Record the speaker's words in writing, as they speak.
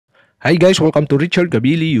Hi guys, welcome to Richard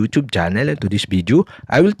Cabile YouTube channel, and to this video,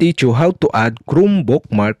 I will teach you how to add Chrome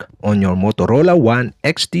bookmark on your Motorola One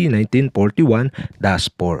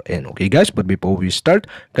XT1941-4. And okay guys, but before we start,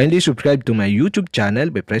 kindly subscribe to my YouTube channel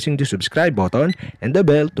by pressing the subscribe button and the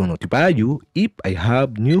bell to notify you if I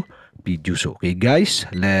have new videos. Okay guys,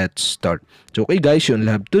 let's start. So okay guys, you all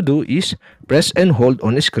have to do is press and hold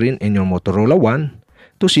on the screen in your Motorola One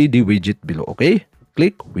to see the widget below. Okay,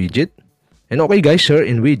 click widget. And okay guys, here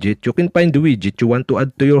in widget, you can find the widget you want to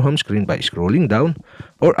add to your home screen by scrolling down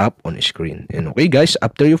or up on the screen. And okay guys,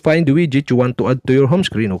 after you find the widget you want to add to your home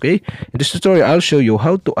screen, okay, in this tutorial I'll show you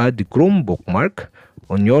how to add the Chrome bookmark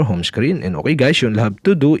on your home screen. And okay guys, you'll have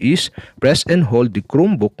to do is press and hold the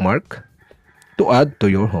Chrome bookmark to add to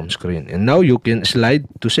your home screen. And now you can slide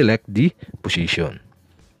to select the position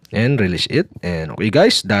and release it. And okay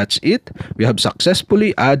guys, that's it. We have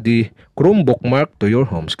successfully added the Chrome bookmark to your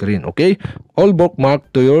home screen. Okay, all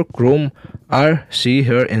bookmark to your Chrome are see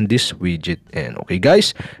here in this widget. And okay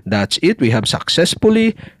guys, that's it. We have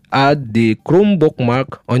successfully add the Chrome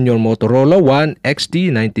bookmark on your Motorola One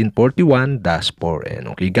XT1941-4. And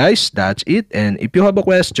okay guys, that's it. And if you have a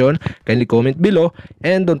question, kindly comment below,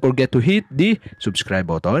 and don't forget to hit the subscribe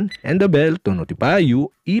button and the bell to notify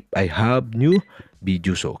you if I have new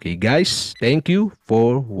videos. Okay guys, thank you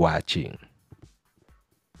for watching.